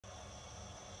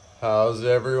How's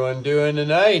everyone doing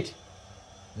tonight?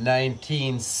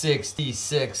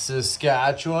 1966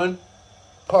 Saskatchewan,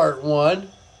 part 1,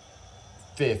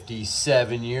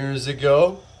 57 years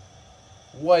ago.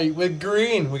 White with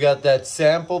green. We got that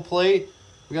sample plate.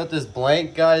 We got this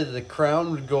blank guy that the crown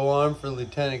would go on for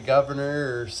lieutenant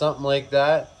governor or something like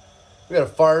that. We got a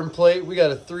farm plate. We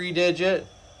got a 3-digit.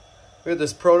 We got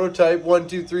this prototype 1,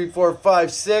 2, 3, 4,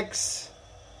 5, 6.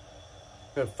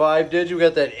 We got 5-digit. We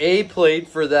got that A plate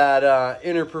for that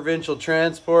interprovincial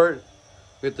transport.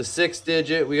 We got the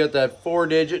 6-digit. We got that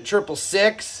 4-digit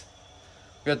 666.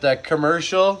 We got that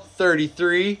commercial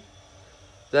 33.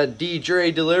 That D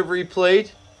Dre delivery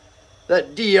plate.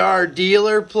 That DR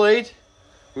dealer plate.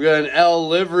 We got an L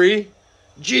livery.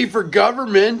 G for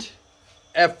government.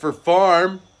 F for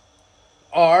farm.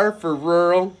 R for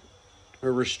rural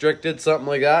or restricted, something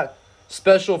like that.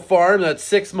 Special farm, that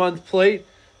 6-month plate.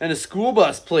 And a school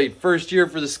bus plate, first year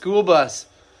for the school bus.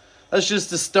 That's just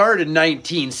the start in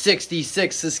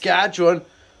 1966 Saskatchewan.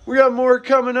 We got more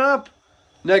coming up.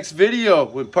 Next video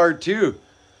with part 2.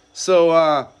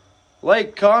 So,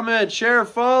 like, comment, share,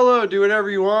 follow, do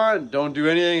whatever you want. Don't do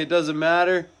anything, it doesn't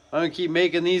matter. I'm going to keep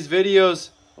making these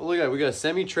videos. Oh, look at it, we got a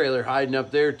semi-trailer hiding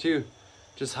up there too.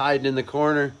 Just hiding in the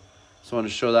corner. Just want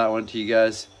to show that one to you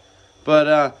guys.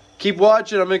 But, keep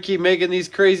watching, I'm going to keep making these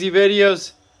crazy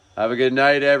videos. Have a good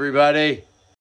night, everybody.